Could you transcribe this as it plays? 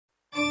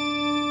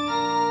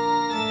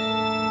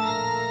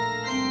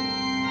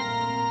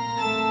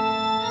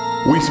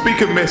We speak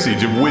a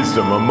message of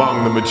wisdom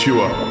among the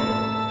mature,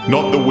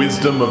 not the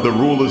wisdom of the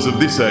rulers of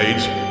this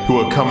age who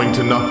are coming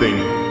to nothing.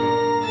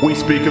 We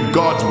speak of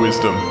God's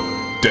wisdom,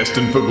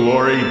 destined for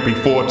glory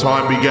before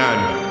time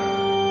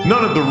began.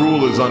 None of the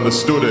rulers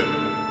understood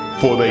it,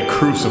 for they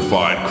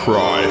crucified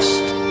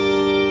Christ.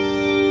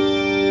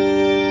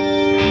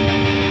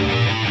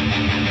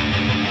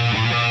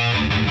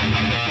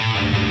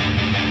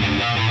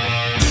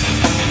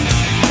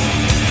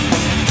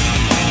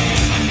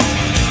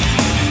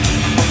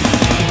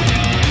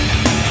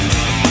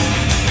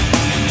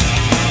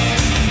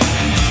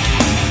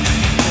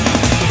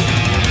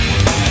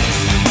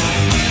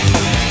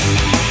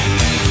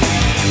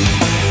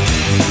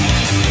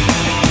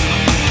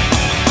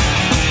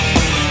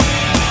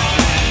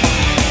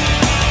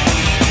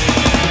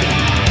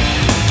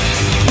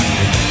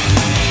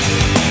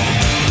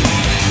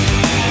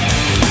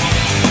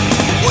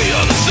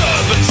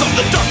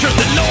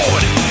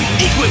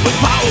 With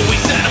power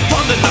we set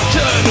upon the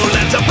nocturnal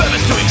lands, our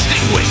purpose to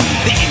extinguish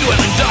the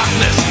indwelling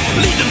darkness,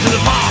 lead them to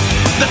the path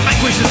that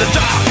vanquishes the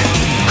dark.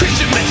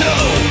 Christian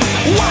metal,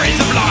 warriors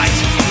of light,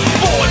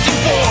 forging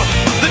forth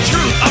the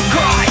truth of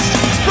Christ,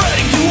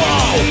 spreading to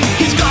all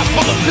his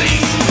gospel of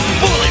peace,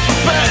 fully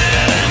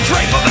prepared and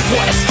trained for the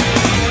quest.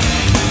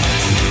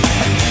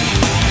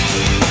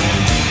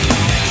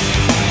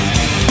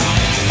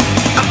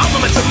 Our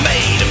armaments are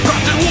made of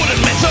crafted wood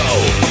and metal,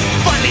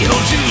 finely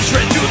honed to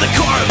shred through the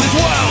core of this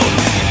world,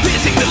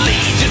 piercing the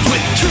legions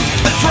with truth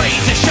that's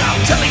raised to shout,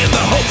 telling of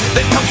the hope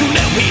that comes to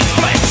nail his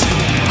flesh.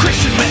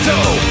 Christian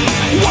metal,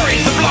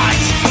 warriors of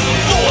light,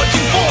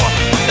 forging forth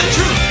the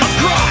truth of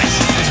Christ,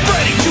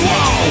 spreading to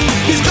all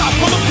his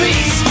gospel of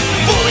peace,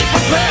 fully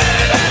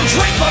prepared and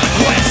trained for the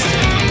quest.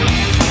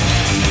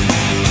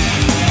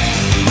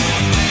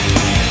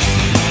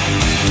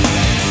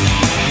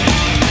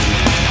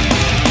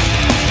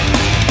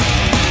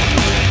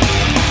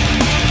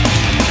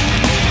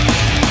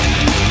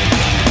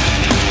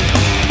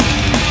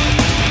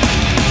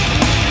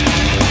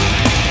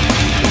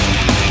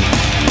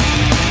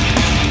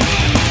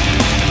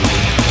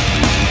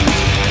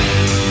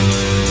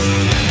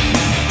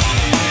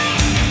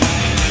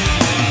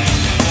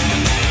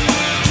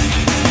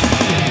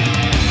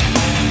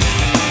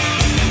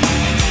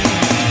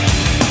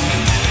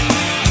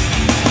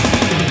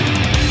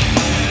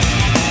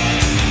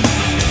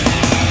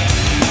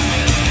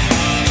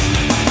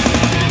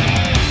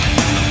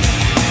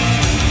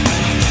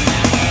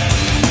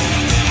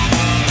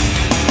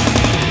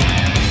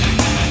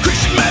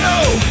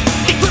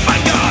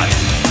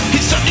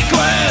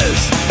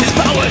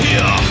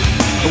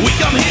 We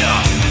come here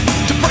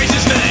to praise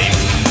his name,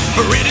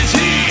 for it is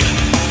he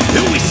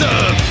who we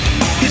serve.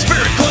 His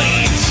spirit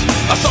cleans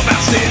us of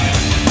our sin.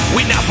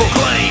 We now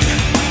proclaim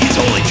his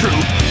holy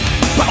truth.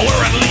 Power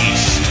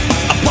unleashed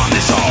upon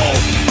this hall.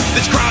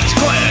 This crowd is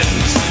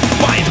cleansed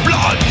by his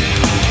blood.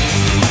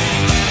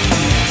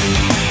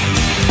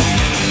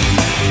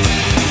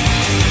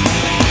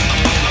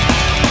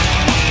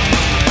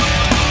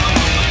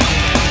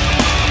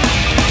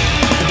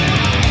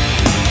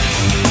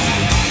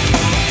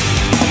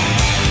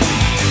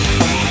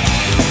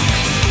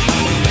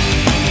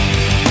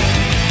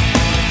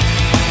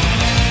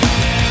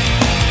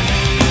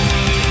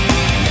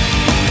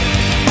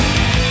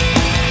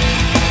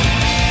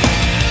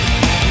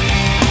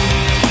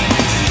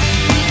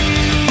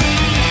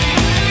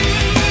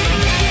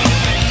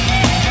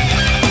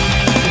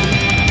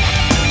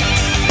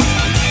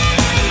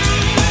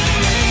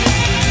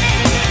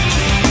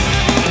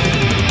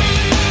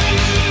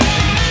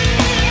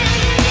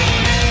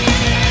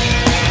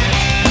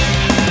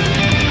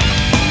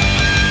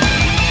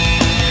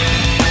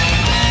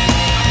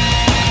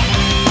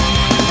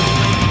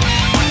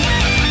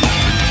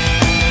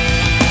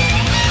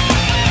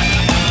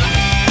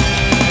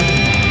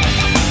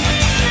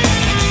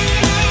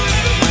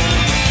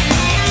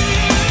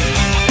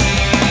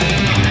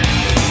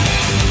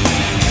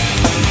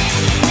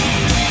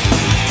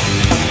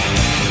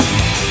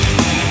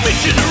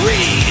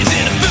 Missionaries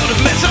in a field of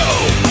metal,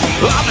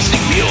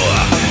 harvesting pure,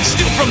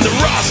 still from the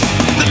rust.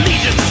 The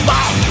legions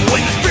respond when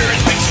the spirit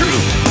speaks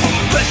truth,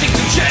 bursting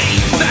through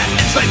chains that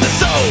enslave the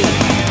soul.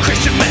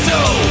 Christian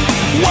metal,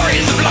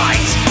 warriors